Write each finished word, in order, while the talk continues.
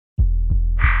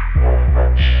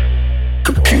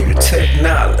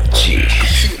technology.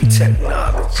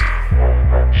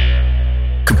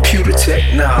 Computer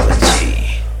technology.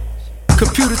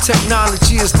 Computer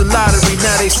technology is the lottery.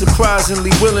 Now they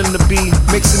surprisingly willing to be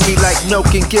mixing me like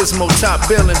milk and gizmo, top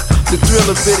billing. The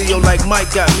Thriller video like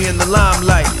Mike got me in the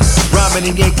limelight. Rhyming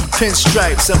in Yankee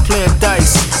pinstripes, I'm playing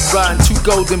dice. Riding two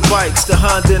golden bikes, the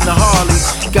Honda and the Harley.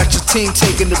 Got your team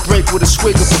taking the break with a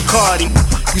swig of Bacardi.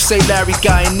 You say Larry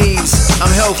Guyanese, I'm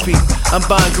healthy. I'm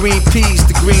buying green peas,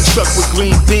 the green truck with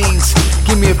green beans.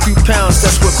 Give me a few pounds,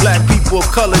 that's what black people of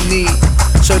color need,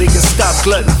 so they can stop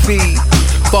glutton feed.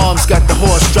 Bombs got the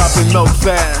horse dropping milk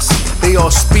fast. They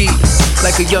all speed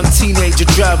like a young teenager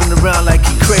driving around like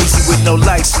he crazy with no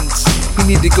license. You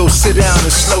need to go sit down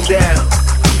and slow down.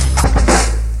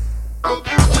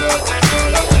 Computer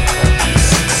technology.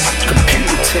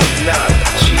 Computer technology.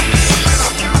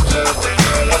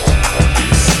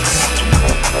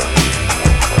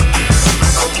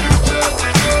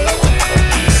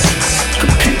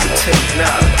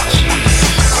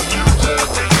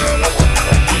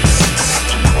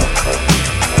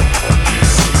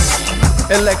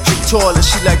 Electric toilet,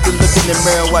 she like to look in the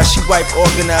mirror while she wipe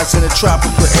organized in the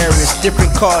tropical areas.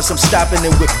 Different cars, I'm stopping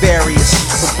it with various.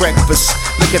 For breakfast,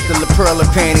 look at the La Perla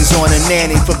panties on a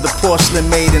nanny. From the porcelain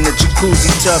maid in the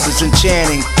jacuzzi tub is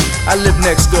enchanting. I live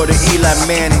next door to Eli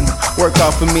Manning. Work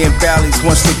out for me in valleys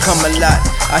once they come a lot.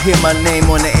 I hear my name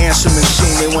on the answer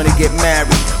machine, they wanna get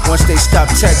married. Once they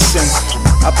stop texting,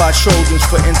 I buy Trojans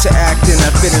for interacting. I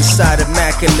fit inside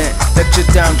immaculate. Let your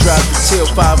down drive the till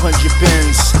 500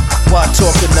 bins. Why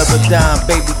talk another dime?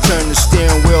 Baby, turn the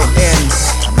steering wheel in.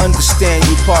 Understand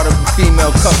you part of a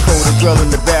female cuckold. A girl in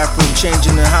the bathroom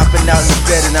changing and hopping out in the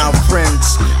bed and our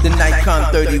friends. The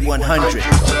Nikon 3100.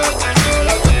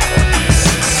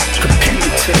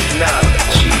 Computer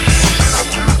technology.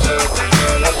 Computer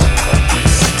technology.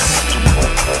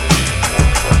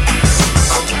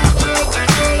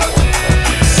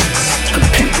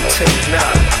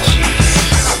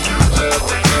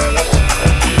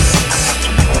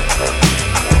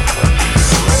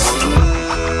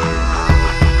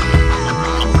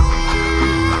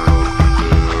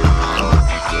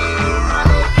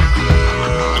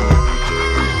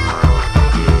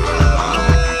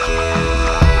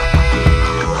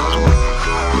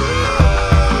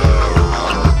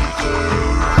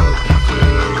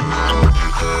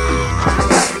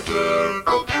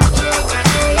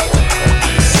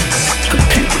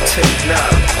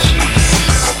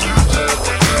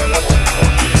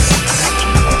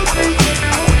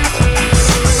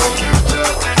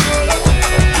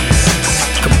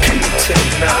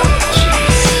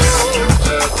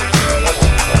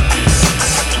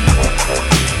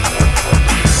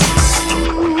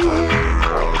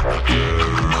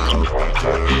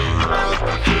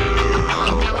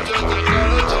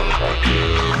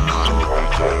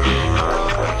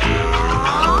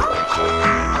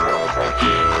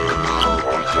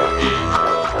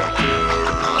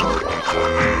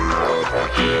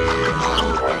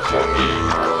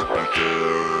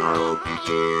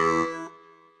 Computer